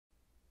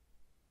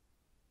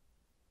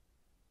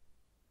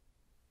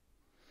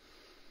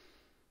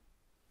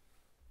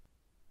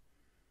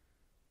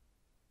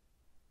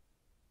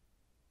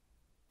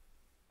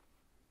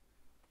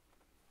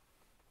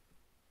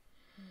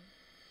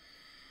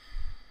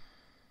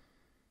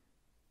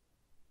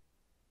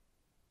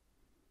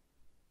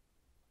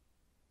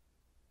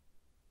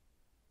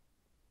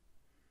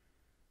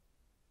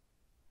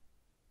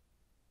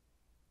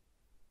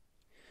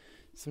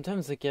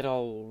Sometimes I get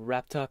all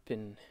wrapped up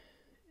in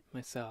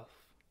myself.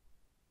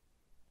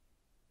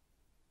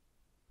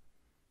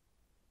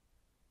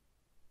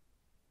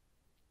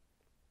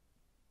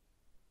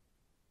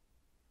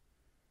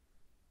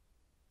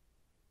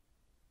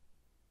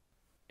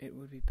 It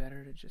would be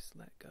better to just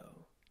let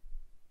go.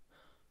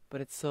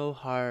 But it's so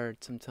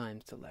hard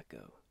sometimes to let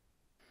go.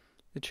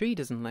 The tree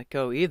doesn't let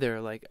go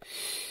either, like...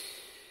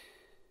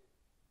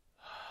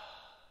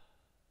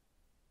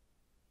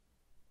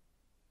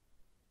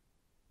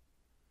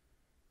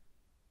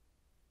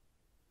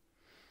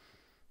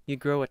 You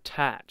grow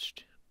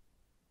attached.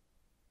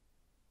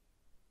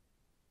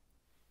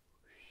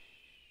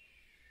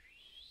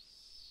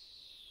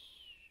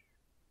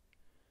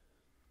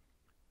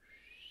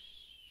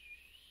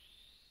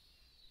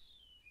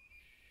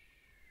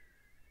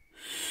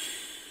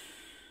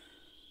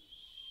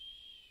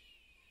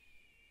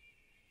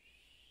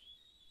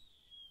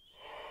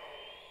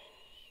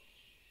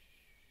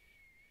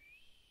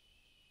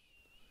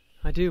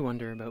 I do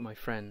wonder about my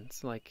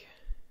friends, like,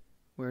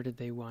 where did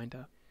they wind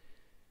up?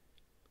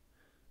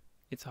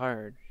 It's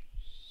hard.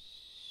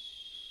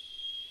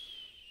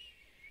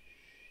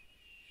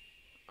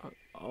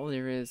 All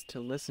there is to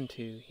listen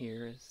to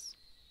here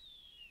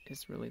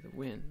is really the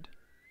wind.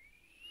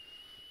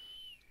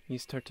 You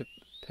start to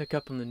pick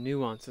up on the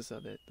nuances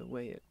of it, the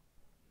way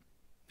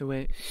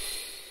it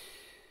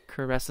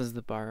caresses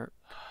the bark.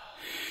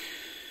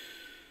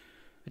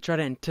 I try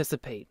to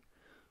anticipate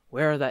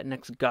where that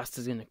next gust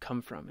is going to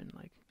come from, and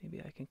like maybe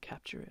I can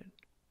capture it.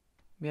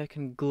 Maybe I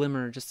can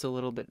glimmer just a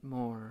little bit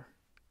more.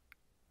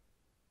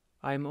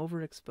 I'm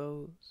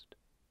overexposed.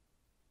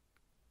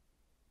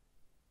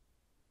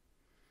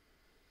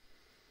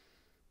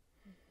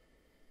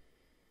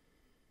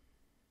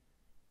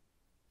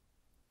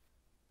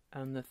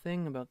 And the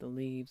thing about the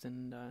leaves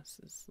and us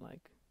is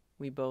like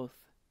we both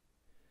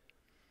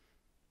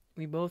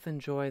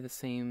enjoy the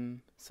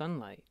same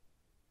sunlight.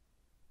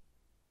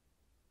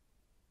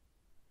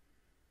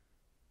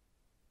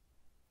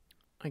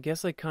 I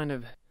guess I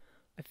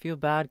feel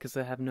bad because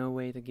I have no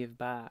way to give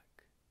back,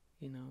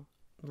 you know?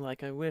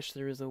 Like I wish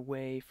there was a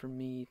way for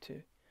me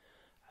to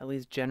at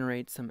least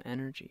generate some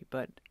energy,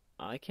 but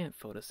I can't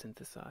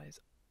photosynthesize.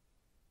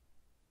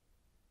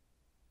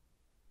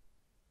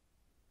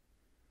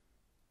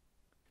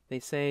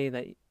 They say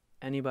that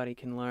anybody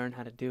can learn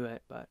how to do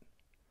it, but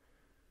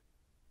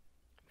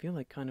I feel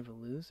like kind of a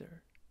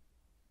loser.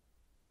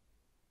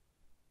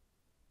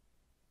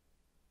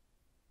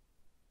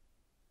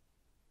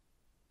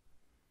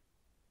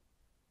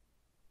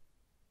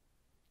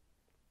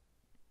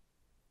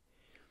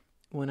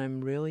 When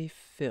I'm really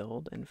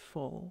filled and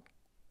full,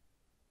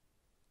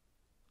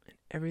 and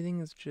everything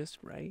is just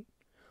right,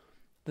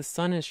 the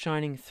sun is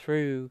shining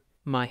through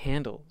my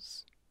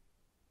handles,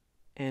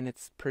 and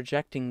it's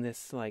projecting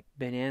this like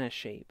banana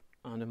shape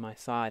onto my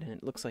side, and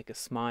it looks like a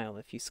smile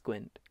if you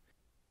squint.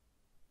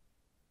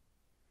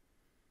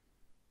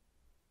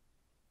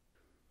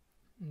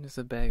 And just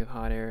a bag of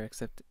hot air,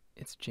 except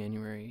it's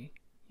January,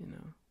 you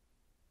know.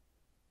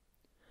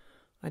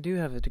 I do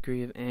have a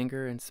degree of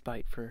anger and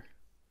spite for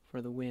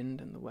the wind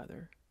and the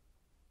weather.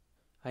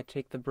 I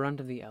take the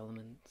brunt of the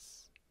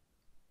elements.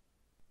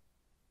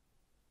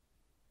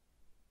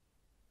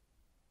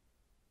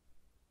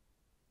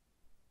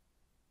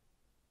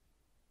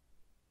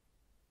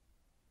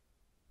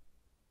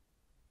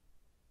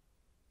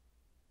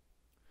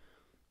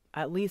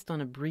 At least on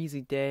a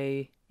breezy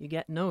day, you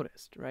get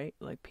noticed, right?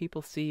 Like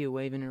people see you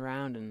waving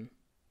around and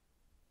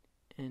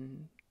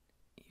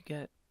you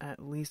get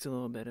at least a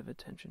little bit of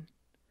attention.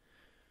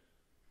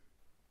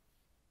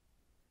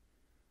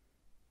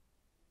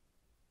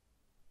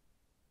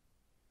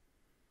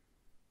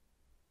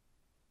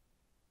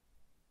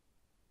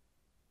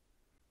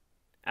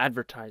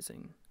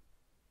 Advertising.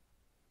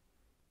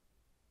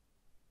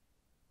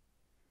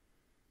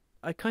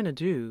 I kind of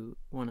do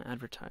want to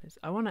advertise.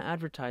 I want to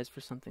advertise for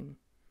something.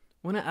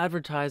 I want to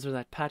advertise for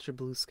that patch of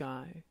blue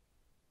sky.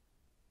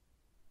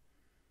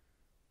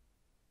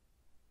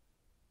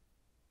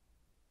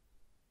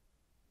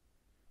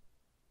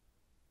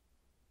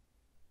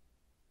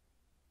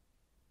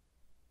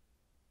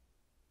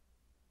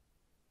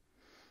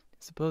 I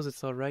suppose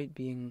it's alright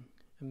being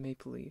a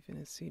maple leaf in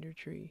a cedar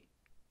tree.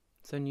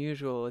 It's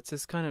unusual. It's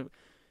this kind of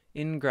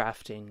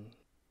ingrafting.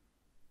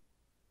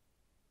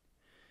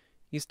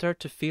 You start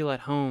to feel at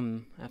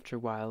home after a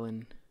while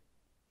in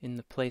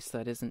the place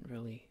that isn't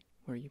really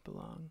where you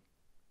belong.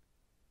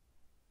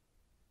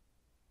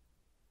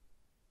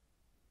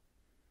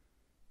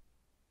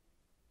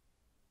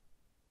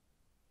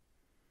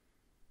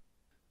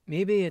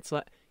 Maybe it's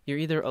like you're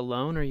either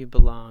alone or you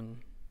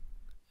belong,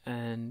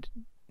 and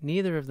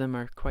neither of them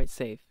are quite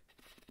safe.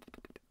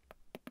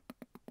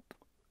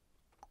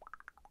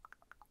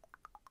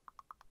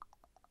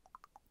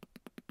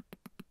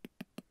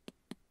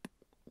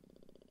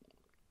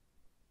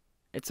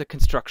 It's a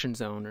construction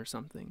zone or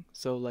something.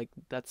 So, like,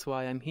 that's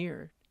why I'm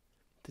here.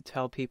 To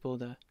tell people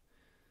to,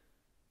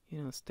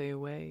 stay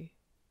away.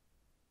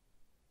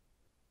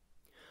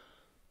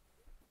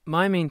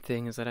 My main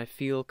thing is that I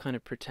feel kind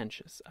of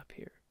pretentious up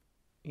here.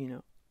 You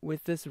know,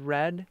 with this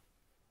red,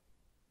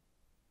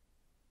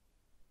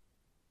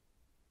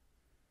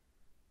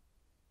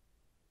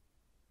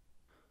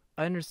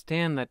 I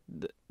understand that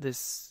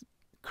this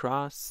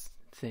cross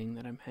thing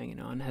that I'm hanging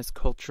on has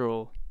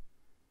cultural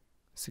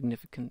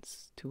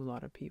significance to a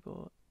lot of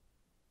people.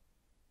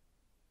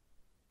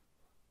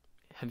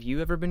 Have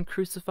you ever been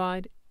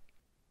crucified?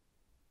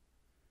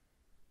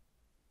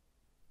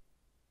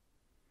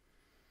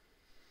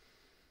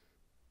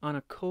 On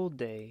a cold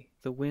day,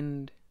 the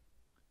wind...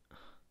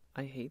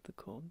 I hate the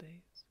cold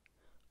days.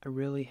 I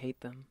really hate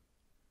them.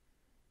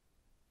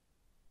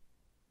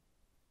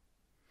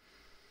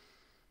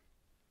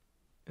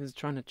 I was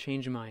trying to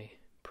change my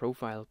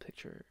profile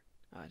picture.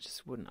 I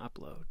just wouldn't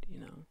upload, you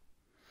know.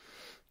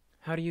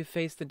 How do you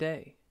face the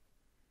day?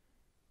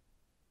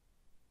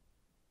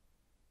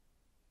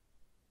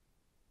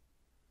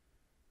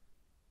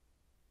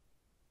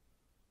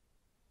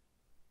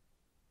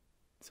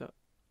 So,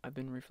 I've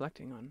been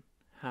reflecting on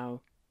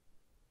how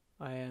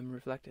I am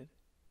reflected.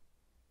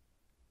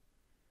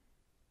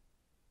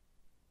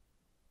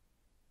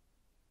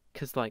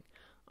 Because, like,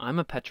 I'm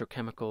a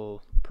petrochemical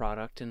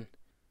product, and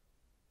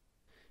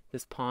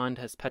this pond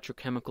has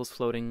petrochemicals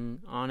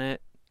floating on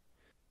it.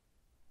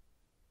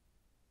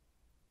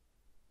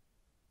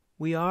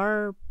 We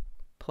are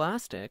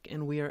plastic,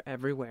 and we are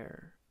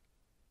everywhere.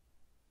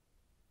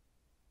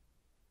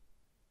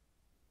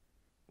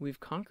 We've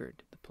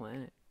conquered the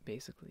planet,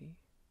 basically.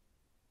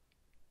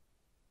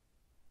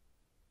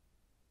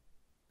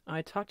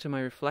 I talk to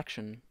my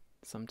reflection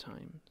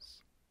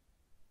sometimes.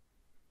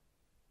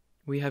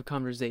 We have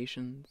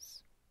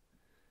conversations.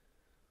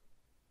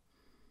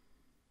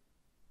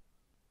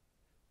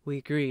 We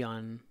agree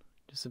on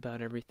just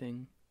about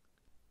everything.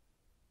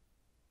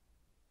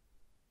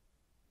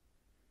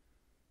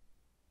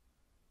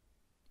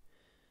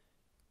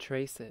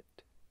 Trace it.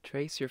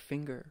 Trace your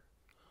finger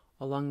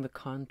along the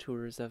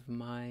contours of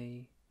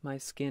my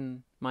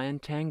skin, my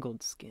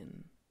entangled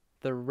skin.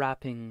 The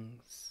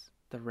wrappings,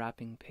 the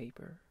wrapping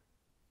paper.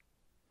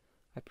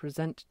 I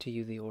present to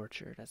you the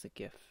orchard as a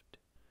gift.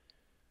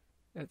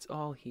 It's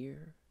all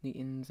here, the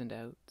ins and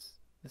outs,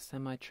 the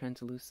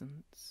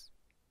semi-translucence,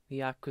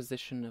 the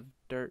acquisition of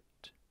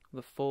dirt,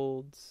 the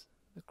folds,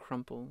 the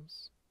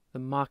crumples, the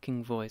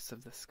mocking voice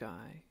of the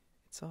sky.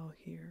 It's all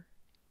here.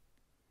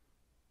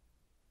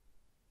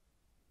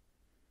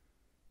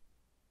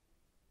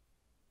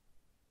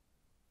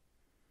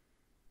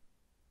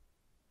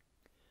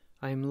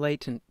 I am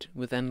latent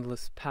with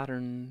endless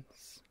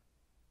patterns.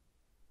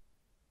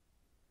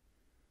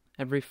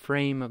 Every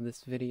frame of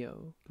this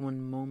video,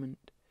 one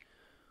moment,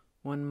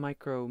 one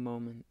micro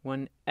moment,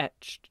 one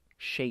etched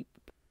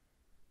shape.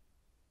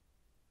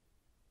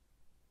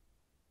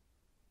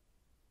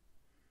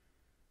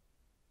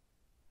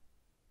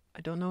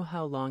 I don't know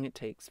how long it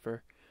takes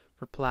for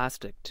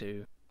plastic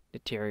to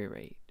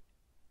deteriorate.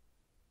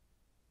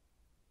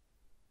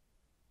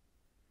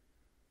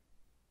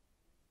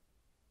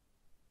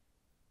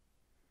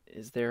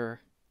 There's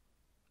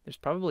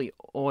probably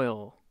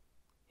oil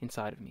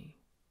inside of me.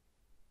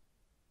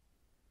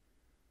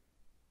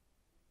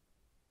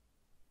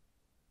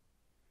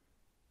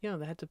 You know,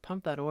 they had to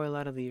pump that oil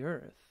out of the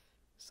earth.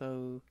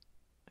 So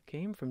I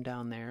came from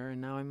down there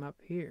and now I'm up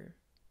here.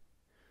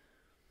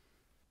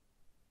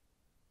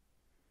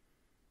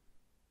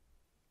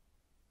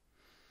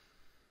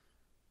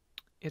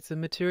 It's a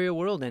material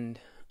world, and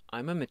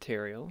I'm a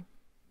material,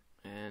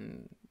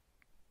 and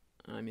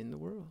I'm in the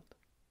world.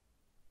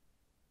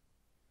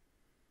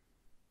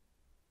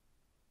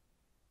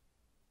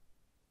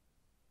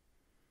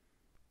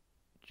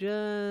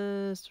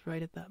 Just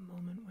right at that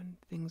moment when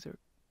things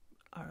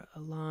are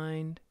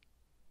aligned,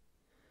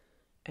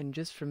 and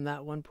just from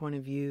that one point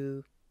of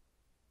view,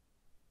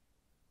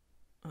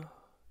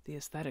 the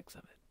aesthetics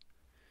of it.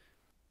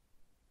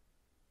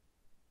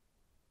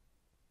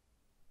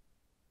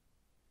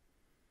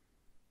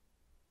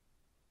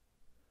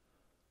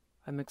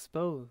 I'm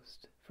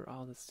exposed for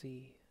all to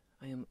see.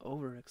 I am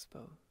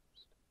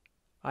overexposed.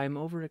 I am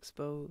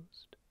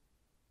overexposed.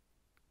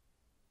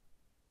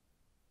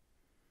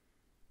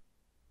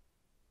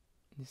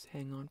 Just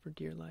hang on for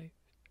dear life.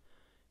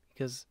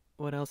 Because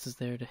what else is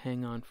there to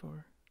hang on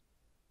for?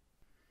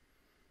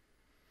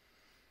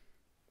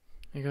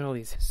 I got all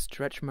these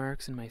stretch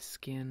marks in my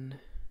skin.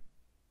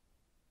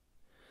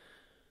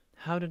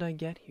 How did I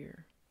get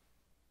here?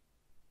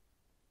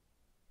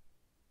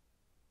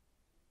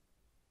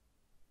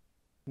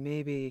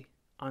 Maybe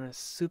on a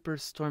super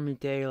stormy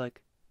day,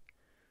 like,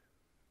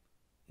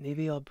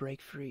 maybe I'll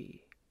break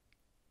free.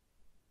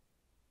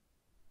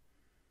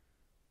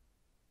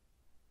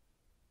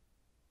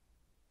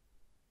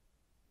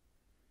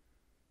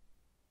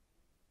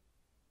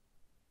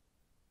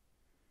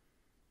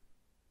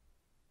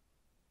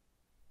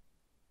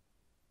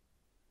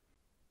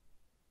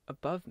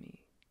 Above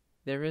me,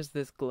 there is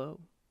this glow.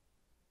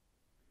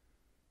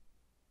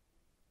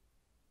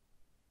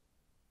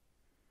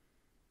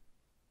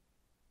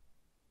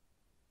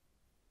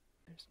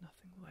 There's nothing.